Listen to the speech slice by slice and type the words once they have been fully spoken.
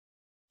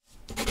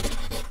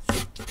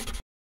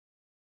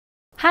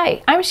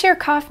Hi, I'm Cher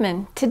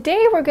Kaufmann.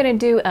 Today we're going to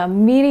do a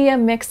media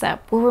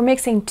mix-up where we're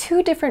mixing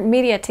two different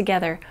media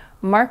together,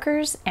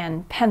 markers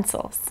and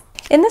pencils.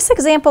 In this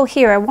example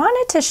here, I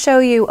wanted to show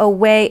you a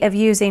way of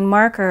using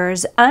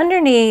markers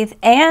underneath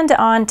and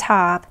on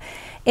top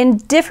in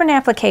different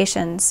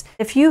applications.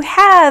 If you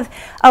have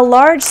a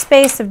large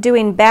space of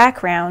doing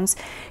backgrounds,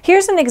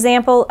 here's an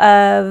example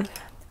of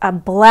a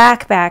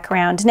black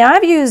background. Now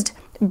I've used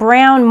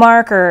brown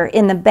marker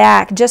in the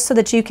back just so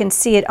that you can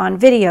see it on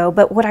video,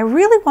 but what I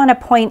really want to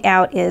point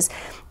out is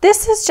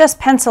this is just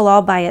pencil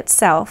all by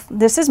itself.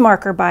 This is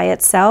marker by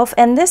itself,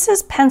 and this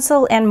is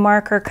pencil and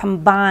marker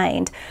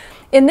combined.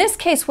 In this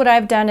case, what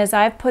I've done is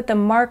I've put the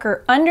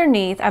marker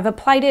underneath, I've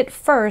applied it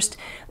first,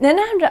 then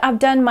I've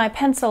done my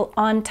pencil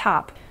on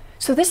top.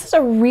 So this is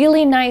a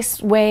really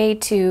nice way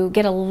to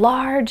get a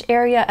large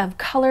area of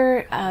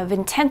color, of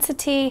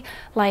intensity,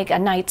 like a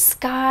night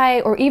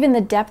sky or even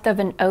the depth of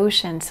an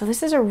ocean. So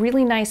this is a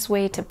really nice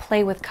way to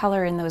play with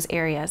color in those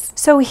areas.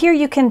 So here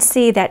you can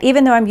see that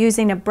even though I'm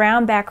using a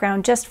brown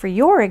background just for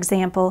your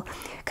example,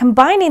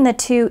 combining the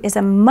two is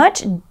a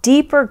much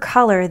deeper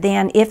color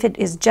than if it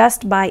is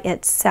just by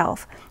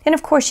itself. And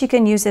of course you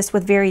can use this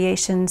with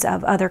variations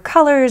of other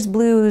colors,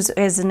 blues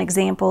as an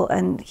example,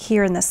 and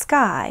here in the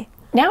sky.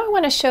 Now I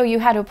want to show you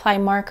how to apply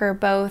marker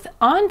both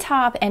on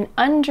top and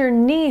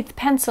underneath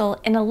pencil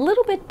in a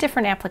little bit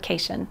different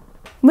application.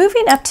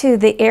 Moving up to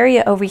the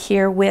area over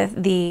here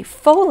with the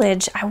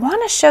foliage, I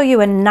want to show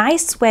you a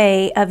nice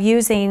way of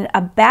using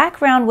a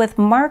background with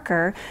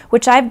marker,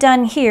 which I've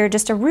done here,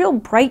 just a real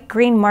bright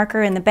green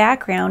marker in the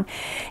background,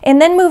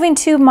 and then moving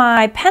to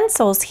my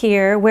pencils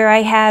here where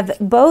I have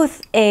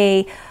both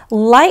a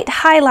light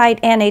highlight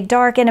and a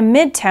dark and a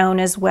mid-tone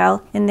as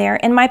well in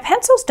there. And my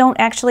pencils don't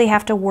actually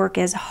have to work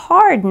as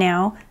hard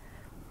now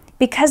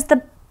because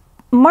the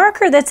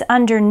marker that's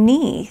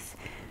underneath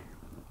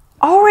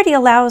already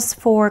allows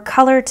for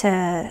color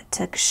to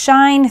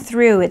shine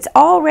through. It's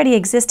already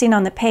existing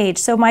on the page,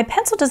 so my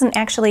pencil doesn't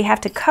actually have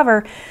to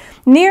cover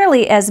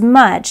nearly as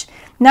much.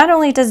 Not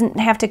only doesn't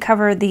have to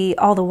cover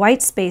all the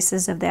white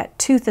spaces of that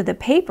tooth of the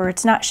paper,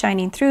 it's not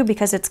shining through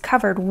because it's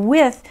covered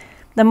with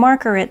the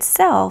marker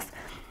itself.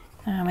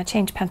 I'm going to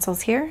change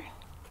pencils here.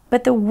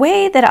 But the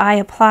way that I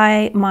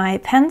apply my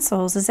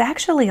pencils is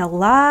actually a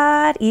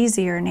lot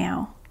easier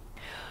now.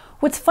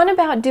 What's fun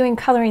about doing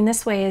coloring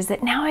this way is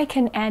that now I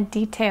can add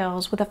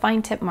details with a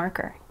fine tip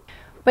marker.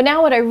 But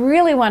now what I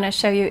really want to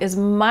show you is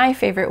my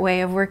favorite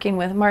way of working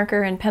with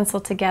marker and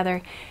pencil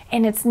together.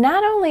 And it's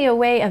not only a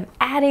way of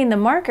adding the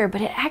marker,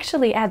 but it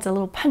actually adds a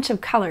little punch of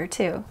color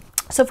too.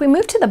 So if we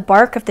move to the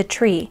bark of the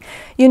tree,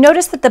 you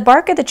notice that the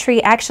bark of the tree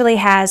actually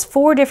has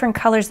 4 different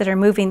colors that are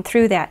moving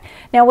through that.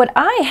 Now what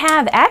I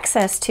have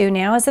access to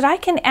now is that I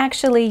can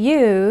actually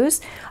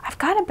use, I've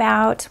got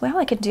about, well,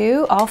 I could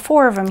do all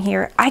 4 of them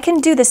here. I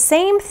can do the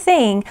same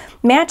thing,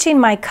 matching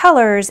my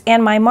colors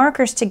and my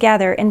markers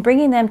together and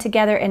bringing them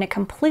together in a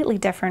completely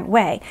different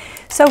way.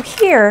 So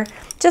here,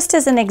 just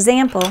as an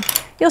example,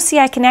 you'll see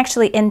I can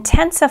actually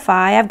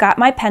intensify. I've got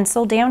my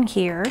pencil down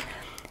here,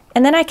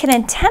 and then I can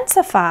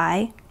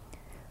intensify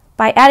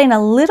by adding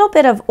a little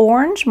bit of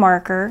orange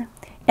marker,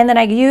 and then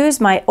I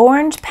use my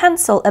orange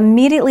pencil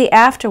immediately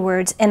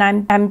afterwards, and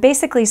I'm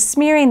basically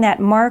smearing that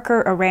marker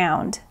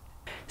around.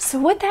 So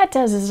what that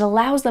does is it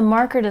allows the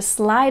marker to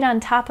slide on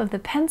top of the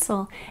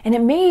pencil, and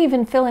it may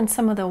even fill in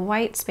some of the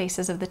white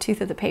spaces of the tooth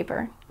of the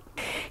paper.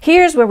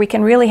 Here's where we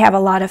can really have a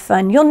lot of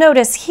fun. You'll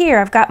notice here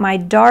I've got my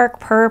dark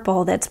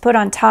purple that's put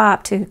on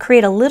top to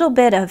create a little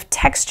bit of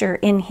texture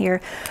in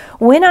here.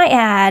 When I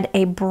add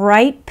a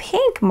bright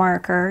pink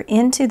marker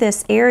into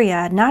this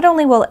area, not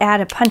only will it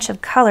add a punch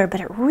of color, but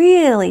it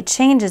really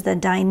changes the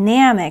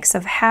dynamics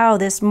of how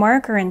this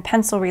marker and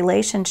pencil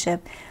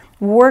relationship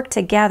work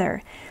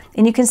together.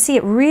 And you can see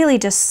it really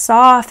just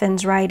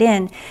softens right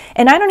in.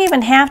 And I don't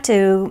even have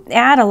to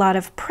add a lot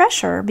of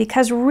pressure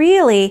because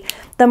really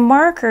the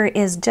marker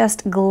is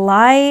just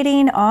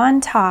gliding on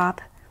top,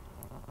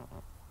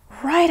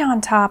 right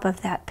on top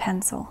of that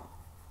pencil.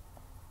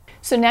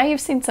 So now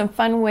you've seen some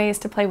fun ways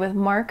to play with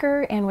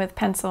marker and with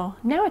pencil.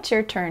 Now it's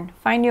your turn.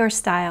 Find your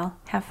style.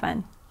 Have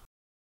fun.